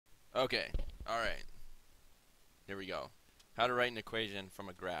Okay, alright, here we go. How to write an equation from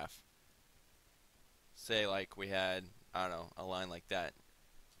a graph. Say like we had, I don't know, a line like that.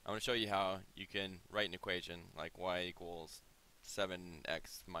 I'm going to show you how you can write an equation like y equals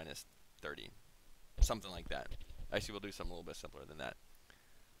 7x minus 30. Something like that. Actually, we'll do something a little bit simpler than that.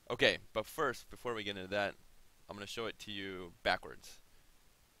 Okay, but first, before we get into that, I'm going to show it to you backwards.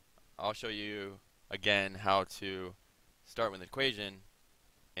 I'll show you again how to start with an equation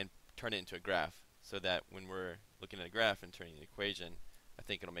and turn it into a graph, so that when we're looking at a graph and turning an equation, I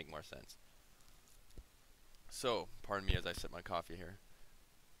think it'll make more sense. So, pardon me as I sip my coffee here.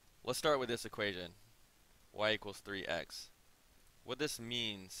 Let's start with this equation, y equals 3x. What this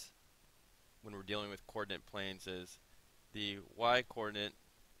means when we're dealing with coordinate planes is the y coordinate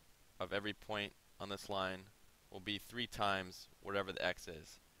of every point on this line will be 3 times whatever the x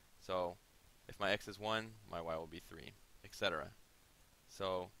is. So, if my x is 1, my y will be 3, etc.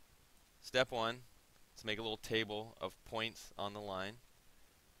 So, step 1, let's make a little table of points on the line.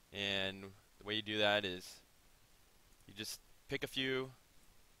 And the way you do that is you just pick a few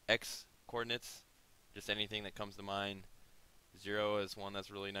x coordinates, just anything that comes to mind. 0 is one that's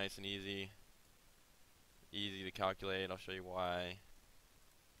really nice and easy to calculate. I'll show you why.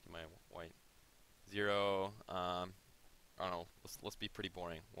 Get my white. 0, I don't know, let's be pretty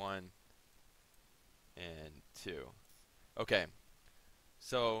boring. 1 and 2. Okay,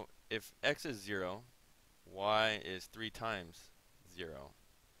 so if x is 0, y is 3 times 0.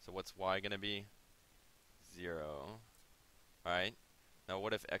 So what's y going to be? 0. Alright, now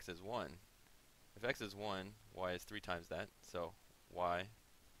what if x is 1? If x is 1, y is 3 times that, so y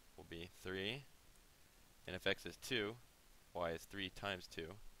will be 3. And if x is 2, y is 3 times 2,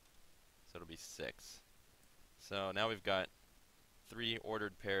 so it'll be 6. So now we've got 3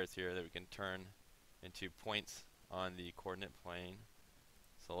 ordered pairs here that we can turn into points on the coordinate plane.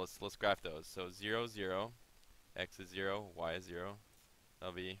 So let's graph those. So 0, 0, x is 0, y is 0.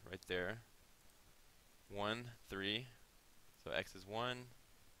 That'll be right there. 1, 3. So x is 1,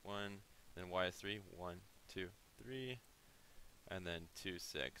 1, then y is 3, 1, 2, 3, and then 2,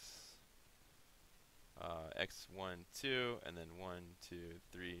 6. X 1, 2, and then 1, 2,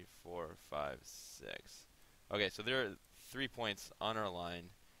 3, 4, 5, 6. Okay, so there are 3 points on our line.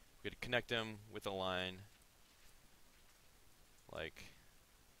 We could connect them with a line like,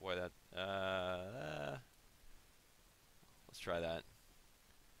 boy, that, let's try that.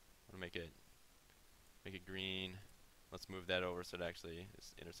 I'm gonna make it green. Let's move that over so it actually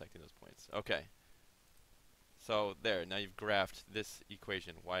is intersecting those points. Okay. So there, now you've graphed this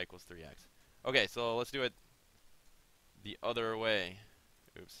equation, y equals 3x. Okay, so let's do it the other way.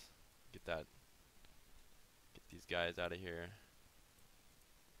 Oops. Get these guys out of here.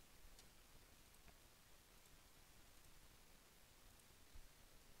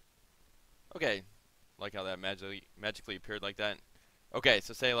 Okay. Like how that magically appeared like that. Okay,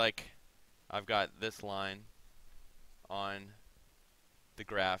 so say like I've got this line on the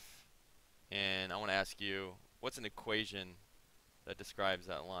graph, and I want to ask you, what's an equation that describes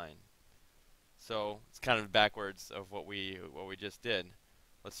that line? So it's kind of backwards of what we just did.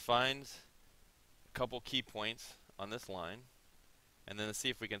 Let's find a couple key points on this line, and then let's see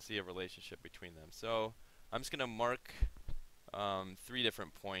if we can see a relationship between them. So I'm just going to mark 3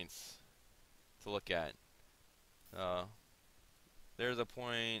 different points to look at. There's a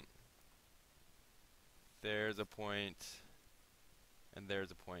point, there's a point, and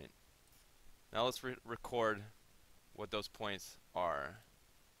there's a point. Now let's record what those points are.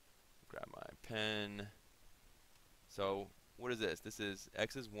 Grab my pen. So what is this? This is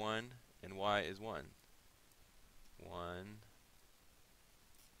x is 1 and y is 1. 1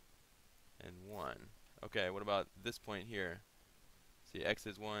 and 1. Okay, what about this point here? See, x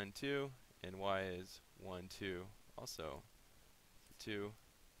is 1, 2, and y is 1, 2 also. 2,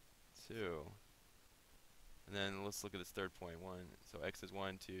 2. And then let's look at this third point. 1. So x is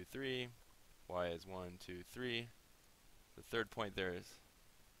 1, 2, 3. Y is 1, 2, 3. The third point there is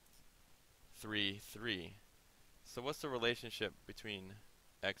 3, 3. So what's the relationship between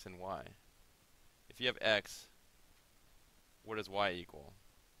x and y? If you have x, what does y equal?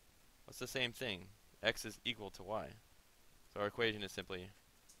 What's the same thing? X is equal to y. So our equation is simply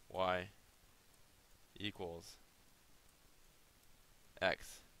y equals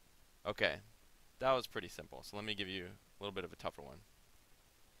x. Okay, that was pretty simple. So let me give you a little bit of a tougher one.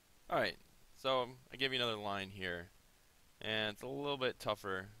 Alright, so I gave you another line here, and it's a little bit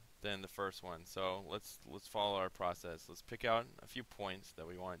tougher than the first one. So let's follow our process. Let's pick out a few points that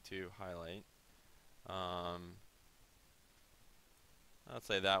we want to highlight. Let's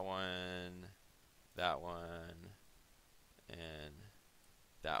say that one, and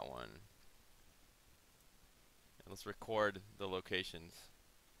that one. And let's record the locations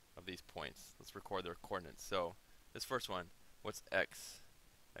of these points. Let's record their coordinates. So this first one, what's x?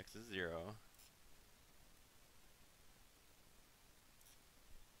 X is 0.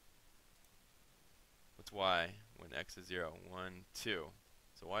 What's y when x is 0? 1, 2.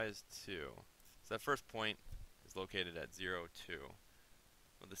 So y is 2. So that first point is located at 0, 2.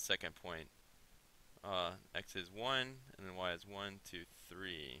 Well, the second point, x is 1, and then y is 1, 2,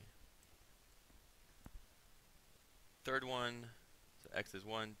 3. Third one, so x is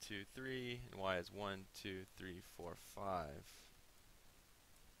 1, 2, 3, and y is 1, 2, 3, 4, 5.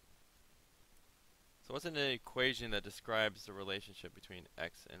 So what's an equation that describes the relationship between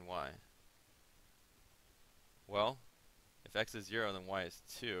x and y? Well, if x is 0, then y is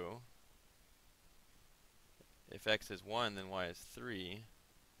 2. If x is 1, then y is 3.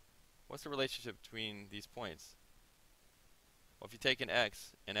 What's the relationship between these points? Well, if you take an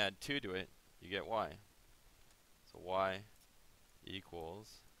x and add 2 to it, you get y. So y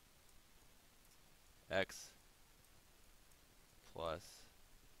equals x plus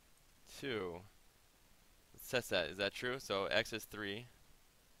 2. Let's test that. Is that true? So x is 3.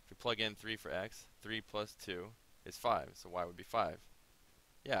 If we plug in 3 for x, 3 plus 2 is 5. So y would be 5.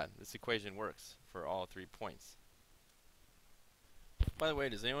 Yeah, this equation works for all 3 points. By the way,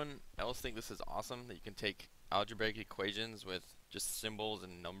 does anyone else think this is awesome, that you can take algebraic equations with just symbols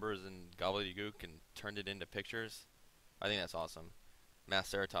and numbers and gobbledygook and turn it into pictures? I think that's awesome.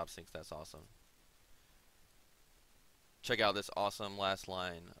 Mathceratops thinks that's awesome. Check out this awesome last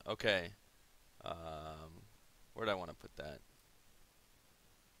line. Okay. Where do I want to put that?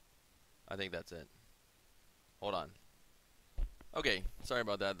 I think that's it. Hold on. Okay, sorry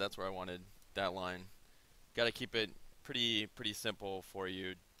about that. That's where I wanted that line. Got to keep it pretty simple for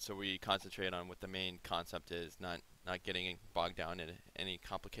you, so we concentrate on what the main concept is, not getting bogged down in any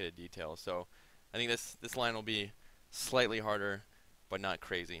complicated details. So I think this line will be slightly harder, but not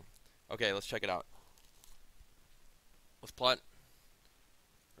crazy. Okay, let's check it out. Let's plot,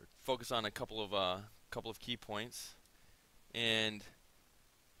 or focus on a couple of key points, and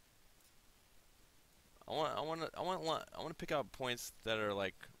I want to pick out points that are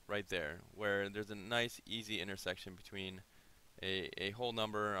like right there, where there's a nice easy intersection between a whole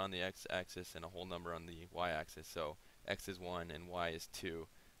number on the x-axis and a whole number on the y-axis. So x is 1 and y is 2.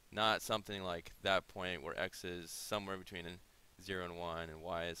 Not something like that point where x is somewhere between 0 and 1 and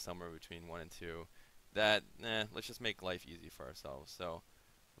y is somewhere between 1 and 2. That, let's just make life easy for ourselves. So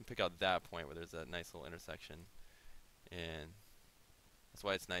I'm pick out that point where there's a nice little intersection, and that's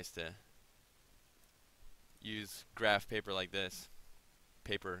why it's nice to use graph paper like this.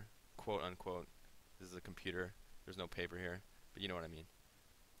 Paper, quote unquote. This is a computer. There's no paper here, but you know what I mean.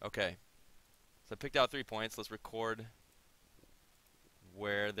 Okay, so I picked out 3 points. Let's record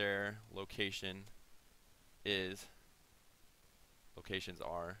where their location is. Locations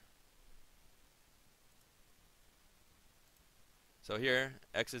are. So here,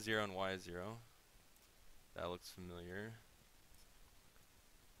 x is 0 and y is 0. That looks familiar.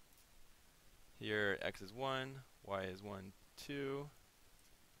 Here, x is 1, y is 1, 2.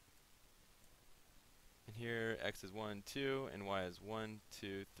 And here, x is 1, 2, and y is 1,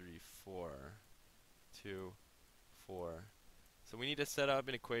 2, 3, 4. 2, 4. So we need to set up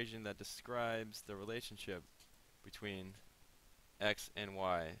an equation that describes the relationship between x and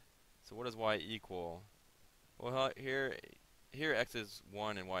y. So what does y equal? Well, here x is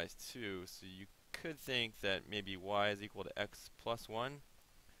 1 and y is 2, so you could think that maybe y is equal to x plus 1.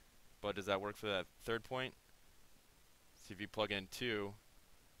 But does that work for that third point? So if you plug in 2,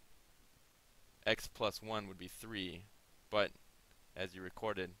 x plus 1 would be 3. But as you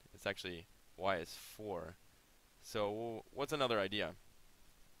recorded, it's actually y is 4. So what's another idea?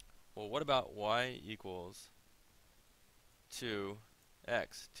 Well, what about y equals 2x,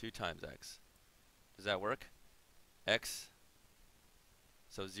 2 times x? Does that work? X,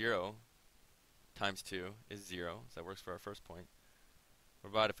 so 0 times 2 is 0, so that works for our first point. What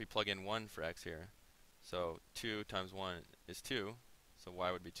about if we plug in 1 for x here? So 2 times 1 is 2, so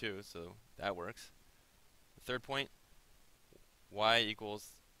y would be 2, so that works. The third point, y equals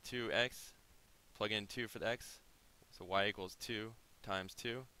 2x, plug in 2 for the x, so y equals 2 times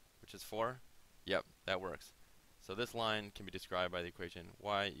 2, which is 4. Yep, that works. So this line can be described by the equation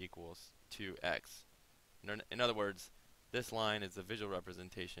y equals 2x. In other words, this line is the visual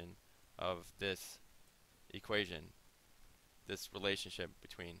representation of this equation, this relationship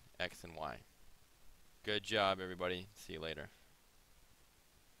between x and y. Good job, everybody. See you later.